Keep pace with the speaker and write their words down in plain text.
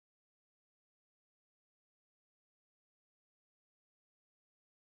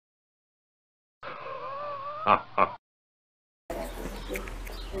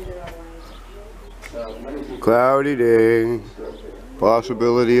Cloudy day,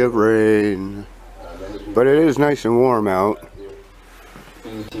 possibility of rain, but it is nice and warm out.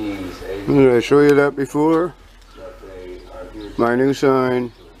 Did I show you that before? My new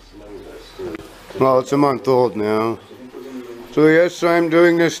sign. Well, it's a month old now. So yes, I'm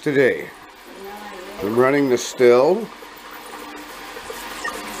doing this today. I'm running the still.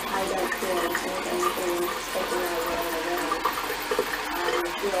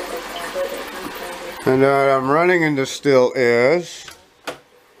 And what I'm running in the still is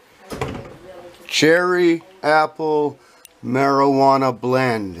cherry apple marijuana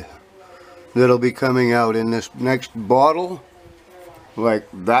blend that'll be coming out in this next bottle, like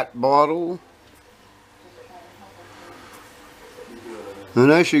that bottle.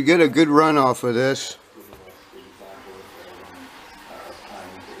 And I should get a good run off of this.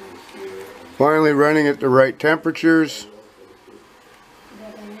 Finally running at the right temperatures.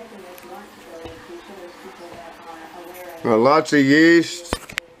 Lots of yeast,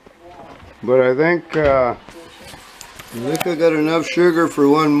 but I think I got enough sugar for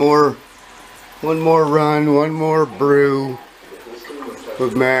one more run, one more brew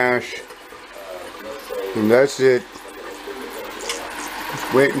of mash, and that's it.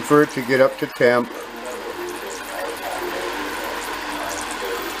 Just waiting for it to get up to temp,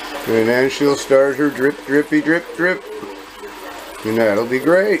 and then she'll start her drip, drippy, drip, drip, and that'll be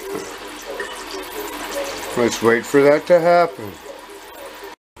great. Let's wait for that to happen.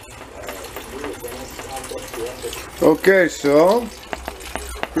 Okay, so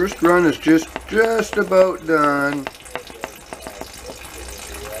first run is just about done.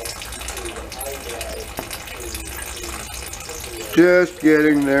 Just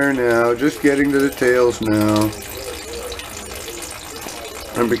getting there now, just getting to the tails now.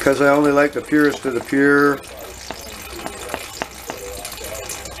 And because I only like the purest of the pure,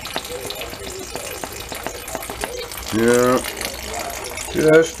 yeah,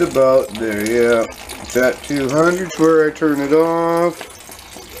 just about there, yeah. It's at 200's where I turn it off.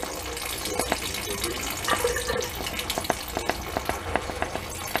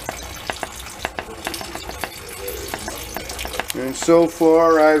 And so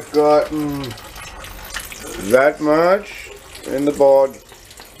far I've gotten that much in the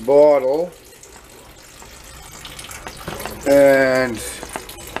bottle. And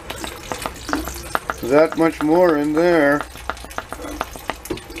that much more in there.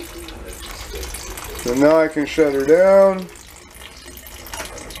 So now I can shut her down.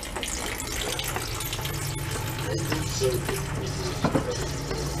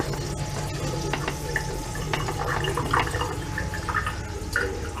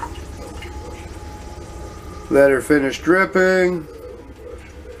 Let her finish dripping.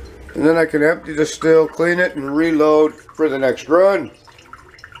 And then I can empty the still, clean it, and reload for the next run.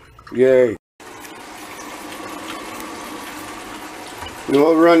 Yay.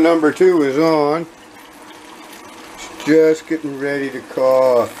 Well, run number 2 is on. It's just getting ready to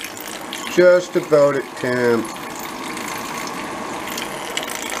cough. Just about at temp.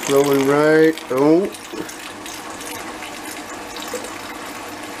 Going right. Oh.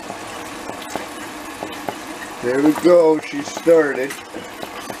 There we go. She started.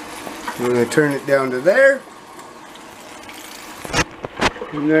 I'm going to turn it down to there.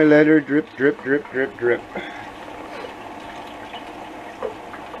 And I let her drip, drip, drip, drip, drip.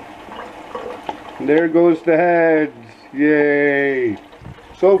 And there goes the heads. Yay.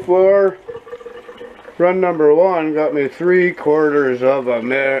 So far, run number 1 got me 3/4 of a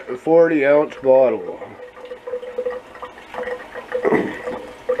 40-ounce bottle.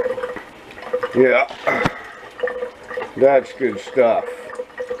 Yeah. That's good stuff.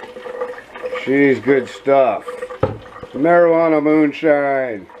 She's good stuff. Marijuana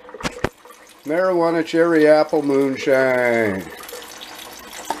moonshine. Marijuana cherry apple moonshine.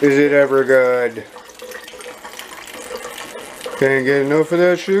 Is it ever good? Can't get enough of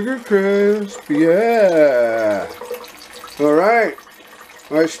that sugar crisp. Yeah. Alright.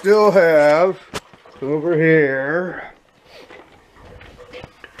 I still have over here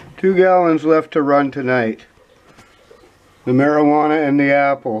 2 gallons left to run tonight. The marijuana and the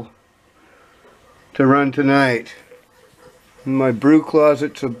apple to run tonight. My brew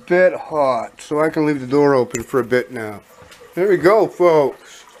closet's a bit hot, so I can leave the door open for a bit now. There we go,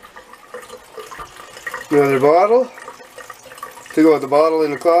 folks. Another bottle to go with the bottle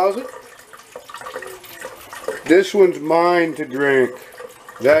in the closet. This one's mine to drink.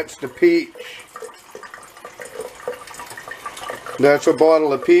 That's the peach. That's a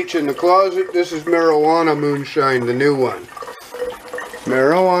bottle of peach in the closet. This is marijuana moonshine, the new one.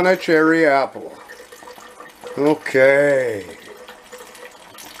 Marijuana cherry apple. Okay.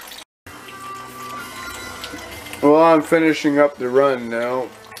 Well, I'm finishing up the run now.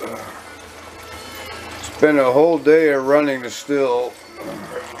 It's been a whole day of running the still.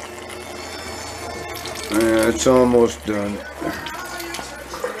 Yeah, it's almost done.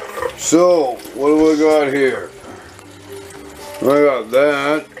 So, what do we got here? I got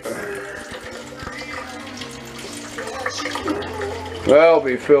that. That'll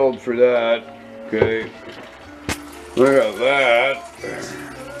be filled for that. Okay. I got that.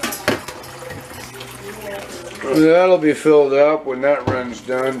 That'll be filled up when that run's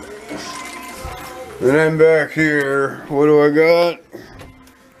done. And then back here, what do I got?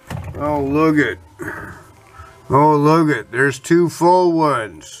 Oh, look it. Oh, look it. There's two full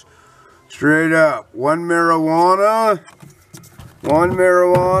ones. Straight up. One marijuana,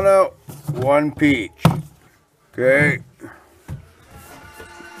 one peach. Okay.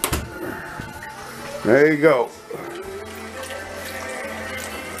 There you go.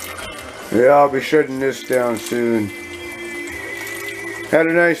 Yeah, I'll be shutting this down soon. Had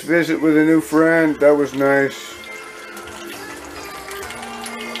a nice visit with a new friend. That was nice.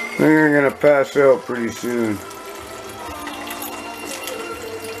 I think I'm gonna pass out pretty soon.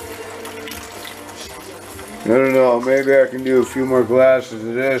 I don't know, maybe I can do a few more glasses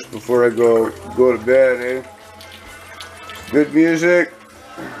of this before I go to bed, eh? Good music.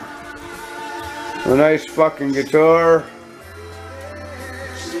 A nice fucking guitar.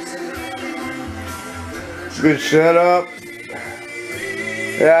 Good setup.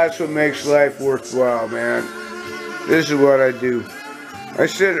 That's what makes life worthwhile, man. This is what I do. I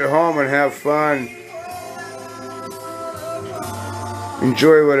sit at home and have fun.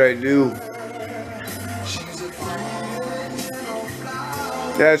 Enjoy what I do.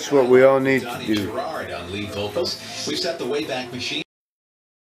 That's what we all need to do. On lead vocals. We've set the Wayback Machine.